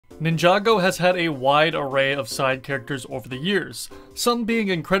Ninjago has had a wide array of side characters over the years, some being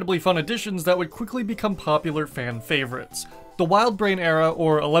incredibly fun additions that would quickly become popular fan favorites. The Wild Brain era,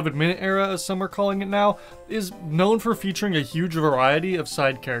 or 11-minute era as some are calling it now, is known for featuring a huge variety of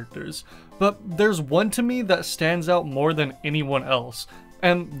side characters, but there's one to me that stands out more than anyone else,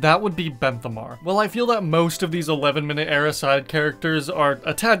 and that would be Benthomaar. While I feel that most of these 11-minute era side characters are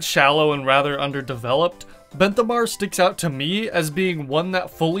a tad shallow and rather underdeveloped, Benthomaar sticks out to me as being one that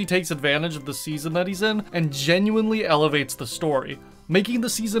fully takes advantage of the season that he's in and genuinely elevates the story, making the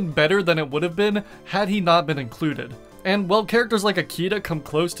season better than it would have been had he not been included. And while characters like Akita come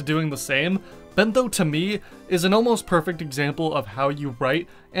close to doing the same, Bentho to me is an almost perfect example of how you write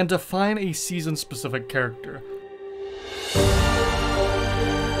and define a season-specific character.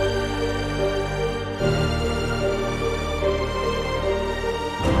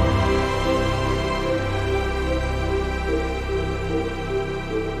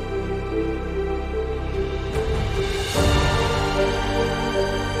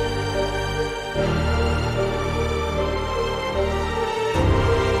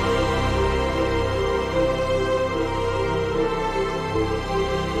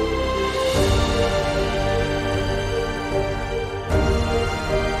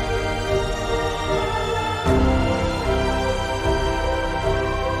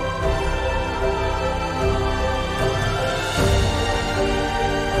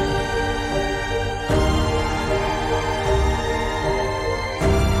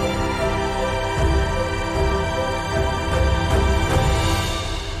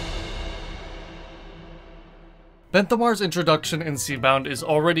 Benthomaar's introduction in Seabound is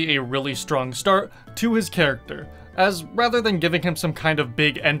already a really strong start to his character, as rather than giving him some kind of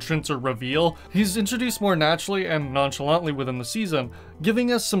big entrance or reveal, he's introduced more naturally and nonchalantly within the season,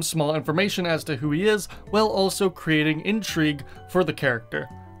 giving us some small information as to who he is, while also creating intrigue for the character.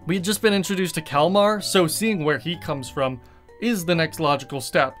 We had just been introduced to Kalmar, so seeing where he comes from is the next logical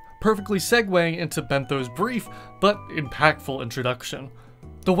step, perfectly segueing into Bentho's brief but impactful introduction.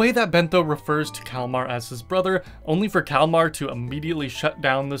 The way that Bentho refers to Kalmar as his brother, only for Kalmar to immediately shut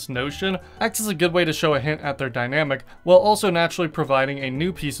down this notion, acts as a good way to show a hint at their dynamic, while also naturally providing a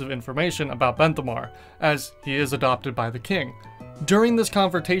new piece of information about Benthomaar, as he is adopted by the king. During this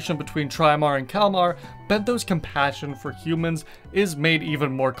confrontation between Trimar and Kalmar, Bentho's compassion for humans is made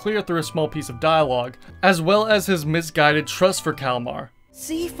even more clear through a small piece of dialogue, as well as his misguided trust for Kalmar.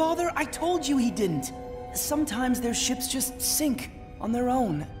 See, Father, I told you he didn't. Sometimes their ships just sink on their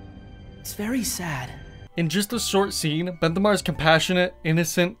own. It's very sad. In just a short scene, Benthomaar's compassionate,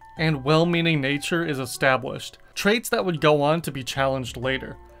 innocent, and well-meaning nature is established, traits that would go on to be challenged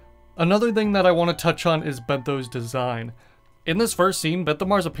later. Another thing that I want to touch on is Bentho's design. In this first scene,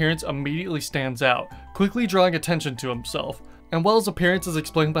 Benthomaar's appearance immediately stands out, quickly drawing attention to himself. And while his appearance is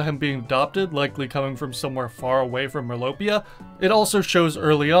explained by him being adopted, likely coming from somewhere far away from Merlopia, it also shows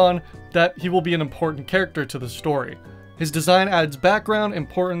early on that he will be an important character to the story. His design adds background,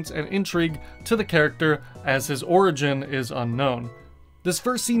 importance, and intrigue to the character as his origin is unknown. This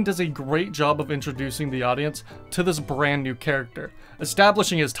first scene does a great job of introducing the audience to this brand new character,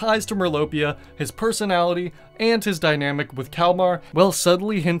 establishing his ties to Merlopia, his personality, and his dynamic with Kalmar, while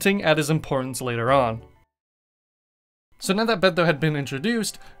subtly hinting at his importance later on. So now that Bentho had been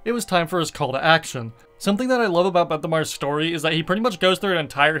introduced, it was time for his call to action. Something that I love about Benthomaar's story is that he pretty much goes through an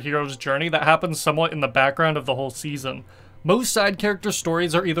entire hero's journey that happens somewhat in the background of the whole season. Most side character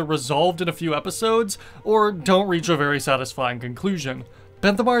stories are either resolved in a few episodes, or don't reach a very satisfying conclusion.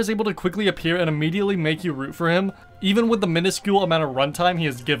 Benthomaar is able to quickly appear and immediately make you root for him, even with the minuscule amount of runtime he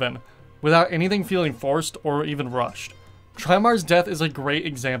is given, without anything feeling forced or even rushed. Trimar's death is a great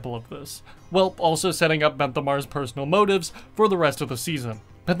example of this, while also setting up Benthomaar's personal motives for the rest of the season.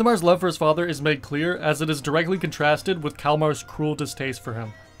 Benthomaar's love for his father is made clear as it is directly contrasted with Kalmar's cruel distaste for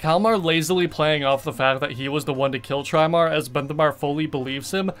him. Kalmar lazily playing off the fact that he was the one to kill Trimar as Benthomaar fully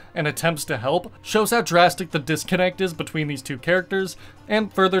believes him and attempts to help, shows how drastic the disconnect is between these two characters,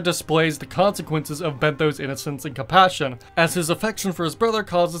 and further displays the consequences of Bentho's innocence and compassion, as his affection for his brother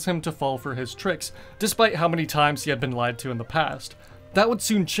causes him to fall for his tricks, despite how many times he had been lied to in the past. That would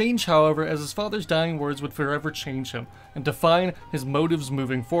soon change, however, as his father's dying words would forever change him, and define his motives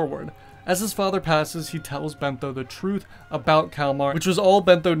moving forward. As his father passes, he tells Bentho the truth about Kalmar, which was all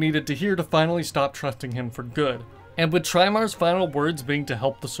Bentho needed to hear to finally stop trusting him for good. And with Trimar's final words being to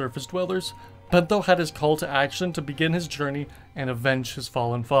help the surface dwellers, Bentho had his call to action to begin his journey and avenge his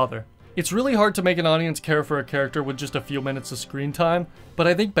fallen father. It's really hard to make an audience care for a character with just a few minutes of screen time, but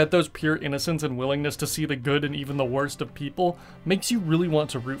I think Bentho's pure innocence and willingness to see the good and even the worst of people makes you really want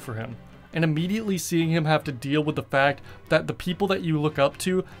to root for him. and immediately seeing him have to deal with the fact that the people that you look up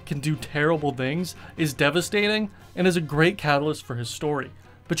to can do terrible things is devastating and is a great catalyst for his story.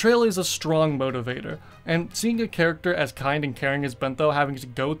 Betrayal is a strong motivator, and seeing a character as kind and caring as Bentho having to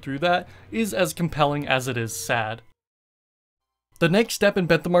go through that is as compelling as it is sad. The next step in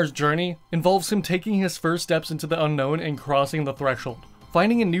Benthomaar's journey involves him taking his first steps into the unknown and crossing the threshold,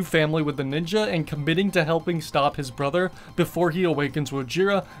 finding a new family with the ninja and committing to helping stop his brother before he awakens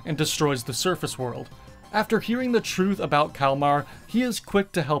Wojira and destroys the surface world. After hearing the truth about Kalmar, he is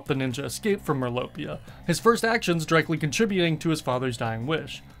quick to help the ninja escape from Merlopia, his first actions directly contributing to his father's dying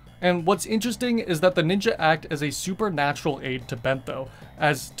wish. And what's interesting is that the ninja act as a supernatural aid to Bentho,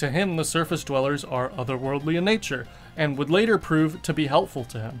 as to him the surface dwellers are otherworldly in nature, and would later prove to be helpful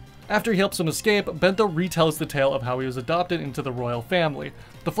to him. After he helps him escape, Bentho retells the tale of how he was adopted into the royal family.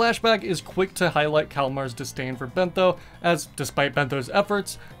 The flashback is quick to highlight Kalmar's disdain for Bentho, as despite Bentho's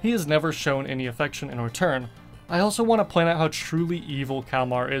efforts, he has never shown any affection in return. I also want to point out how truly evil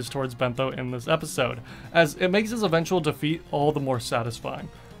Kalmar is towards Bentho in this episode, as it makes his eventual defeat all the more satisfying.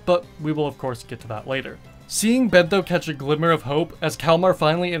 But we will of course get to that later. Seeing Bentho catch a glimmer of hope as Kalmar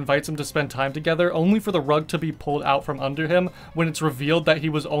finally invites him to spend time together only for the rug to be pulled out from under him when it's revealed that he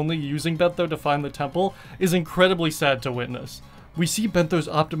was only using Bentho to find the temple is incredibly sad to witness. We see Bentho's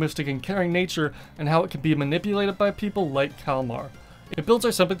optimistic and caring nature and how it can be manipulated by people like Kalmar. It builds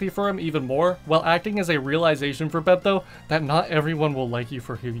our sympathy for him even more, while acting as a realization for Bentho that not everyone will like you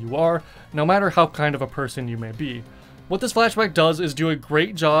for who you are, no matter how kind of a person you may be. What this flashback does is do a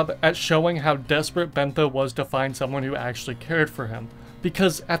great job at showing how desperate Bentho was to find someone who actually cared for him.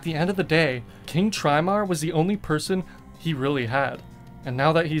 Because at the end of the day, King Trimar was the only person he really had. And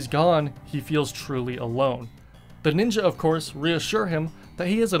now that he's gone, he feels truly alone. The ninja, of course, reassure him that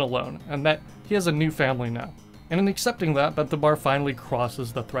he isn't alone, and that he has a new family now. And in accepting that, Benthomaar finally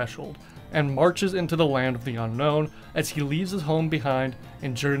crosses the threshold, and marches into the land of the unknown as he leaves his home behind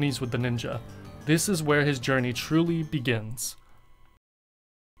and journeys with the ninja. This is where his journey truly begins.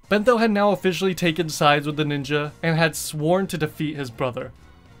 Bentho had now officially taken sides with the ninja and had sworn to defeat his brother,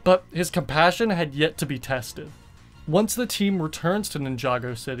 but his compassion had yet to be tested. Once the team returns to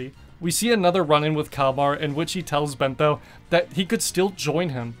Ninjago City, we see another run-in with Kalmar in which he tells Bentho that he could still join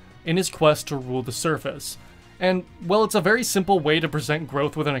him in his quest to rule the surface. And while it's a very simple way to present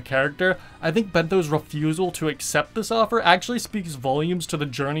growth within a character, I think Bentho's refusal to accept this offer actually speaks volumes to the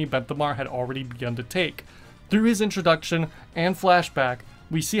journey Benthomaar had already begun to take. Through his introduction and flashback,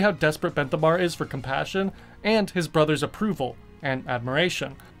 we see how desperate Benthomaar is for compassion and his brother's approval and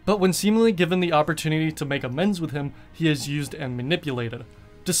admiration. But when seemingly given the opportunity to make amends with him, he is used and manipulated.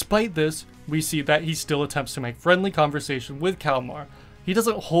 Despite this, we see that he still attempts to make friendly conversation with Kalmar. He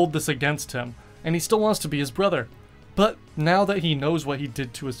doesn't hold this against him, and he still wants to be his brother. But now that he knows what he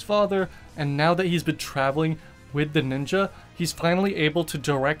did to his father, and now that he's been traveling with the ninja, he's finally able to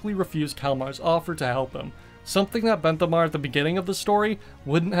directly refuse Kalmar's offer to help him, something that Benthomaar at the beginning of the story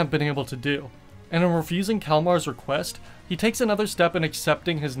wouldn't have been able to do. And in refusing Kalmar's request, he takes another step in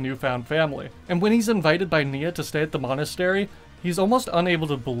accepting his newfound family. And when he's invited by Nia to stay at the monastery, he's almost unable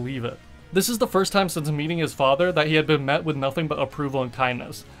to believe it. This is the first time since meeting his father that he had been met with nothing but approval and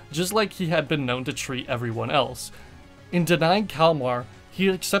kindness, just like he had been known to treat everyone else. In denying Kalmar, he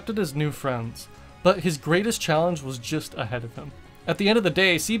accepted his new friends, but his greatest challenge was just ahead of him. At the end of the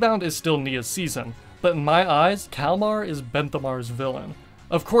day, Seabound is still Nia's season, but in my eyes, Kalmar is Benthomaar's villain.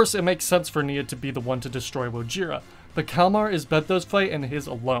 Of course, it makes sense for Nia to be the one to destroy Wojira, but Kalmar is Bentho's fight and his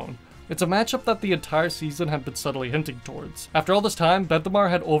alone. It's a matchup that the entire season had been subtly hinting towards. After all this time, Benthomaar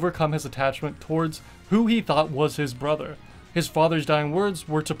had overcome his attachment towards who he thought was his brother. His father's dying words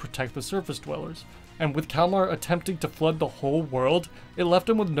were to protect the surface dwellers, and with Kalmar attempting to flood the whole world, it left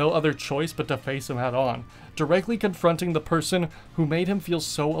him with no other choice but to face him head on, directly confronting the person who made him feel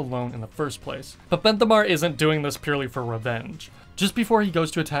so alone in the first place. But Benthomaar isn't doing this purely for revenge. Just before he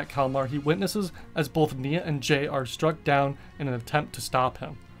goes to attack Kalmar, he witnesses as both Nia and Jay are struck down in an attempt to stop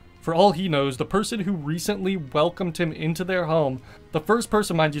him. For all he knows, the person who recently welcomed him into their home, the first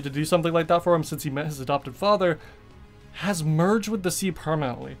person, mind you, to do something like that for him since he met his adopted father, has merged with the sea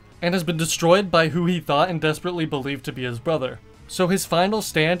permanently, and has been destroyed by who he thought and desperately believed to be his brother. So his final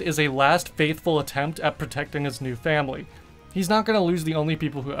stand is a last faithful attempt at protecting his new family. He's not going to lose the only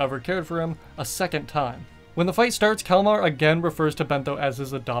people who ever cared for him a second time. When the fight starts, Kalmar again refers to Bentho as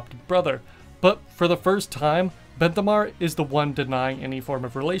his adopted brother, but for the first time, Benthomaar is the one denying any form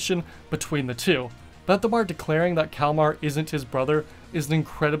of relation between the two. Benthomaar declaring that Kalmar isn't his brother is an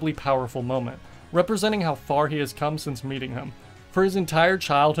incredibly powerful moment, representing how far he has come since meeting him. For his entire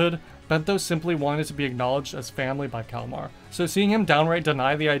childhood, Bentho simply wanted to be acknowledged as family by Kalmar, so seeing him downright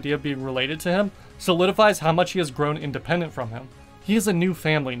deny the idea of being related to him solidifies how much he has grown independent from him. He is a new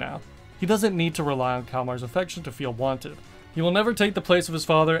family now. He doesn't need to rely on Kalmar's affection to feel wanted. He will never take the place of his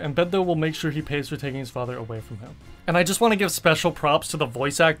father, and Bentho will make sure he pays for taking his father away from him. And I just want to give special props to the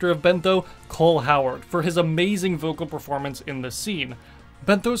voice actor of Bentho, Cole Howard, for his amazing vocal performance in this scene.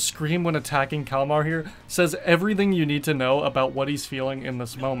 Bentho's scream when attacking Kalmar here says everything you need to know about what he's feeling in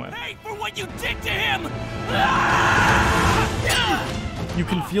this moment. Hey, for what you did to him! You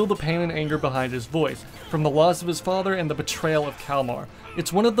can feel the pain and anger behind his voice, from the loss of his father and the betrayal of Kalmar.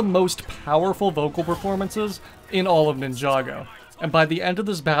 It's one of the most powerful vocal performances in all of Ninjago. And by the end of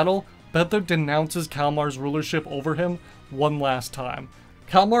this battle, Bentho denounces Kalmar's rulership over him one last time.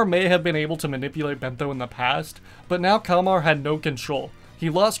 Kalmar may have been able to manipulate Bentho in the past, but now Kalmar had no control. He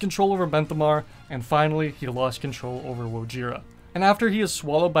lost control over Benthomaar, and finally, he lost control over Wojira. And after he is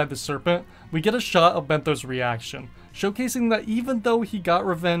swallowed by the serpent, we get a shot of Bentho's reaction, showcasing that even though he got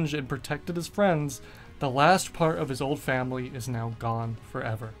revenge and protected his friends, the last part of his old family is now gone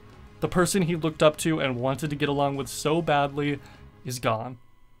forever. The person he looked up to and wanted to get along with so badly is gone.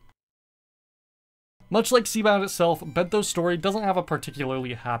 Much like Seabound itself, Bentho's story doesn't have a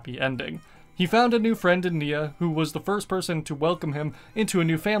particularly happy ending. He found a new friend in Nia, who was the first person to welcome him into a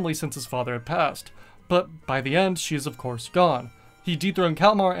new family since his father had passed. But by the end, she is of course gone. He dethroned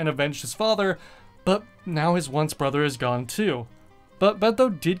Kalmar and avenged his father, but now his once brother is gone too. But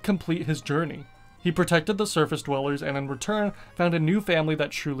Bentho did complete his journey. He protected the surface dwellers and in return found a new family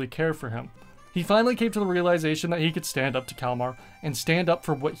that truly cared for him. He finally came to the realization that he could stand up to Kalmar and stand up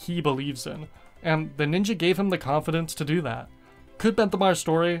for what he believes in, and the ninja gave him the confidence to do that. Could Benthomaar's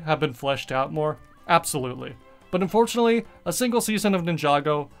story have been fleshed out more? Absolutely. But unfortunately, a single season of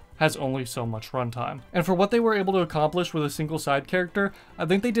Ninjago has only so much runtime. And for what they were able to accomplish with a single side character, I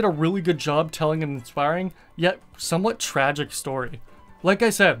think they did a really good job telling an inspiring, yet somewhat tragic story. Like I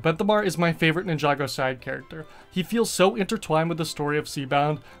said, Benthomaar is my favorite Ninjago side character. He feels so intertwined with the story of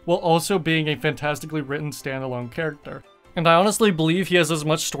Seabound, while also being a fantastically written standalone character. And I honestly believe he has as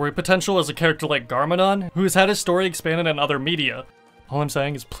much story potential as a character like Garmadon, who has had his story expanded in other media. All I'm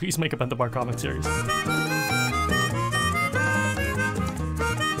saying is please make a Benthomaar comic series.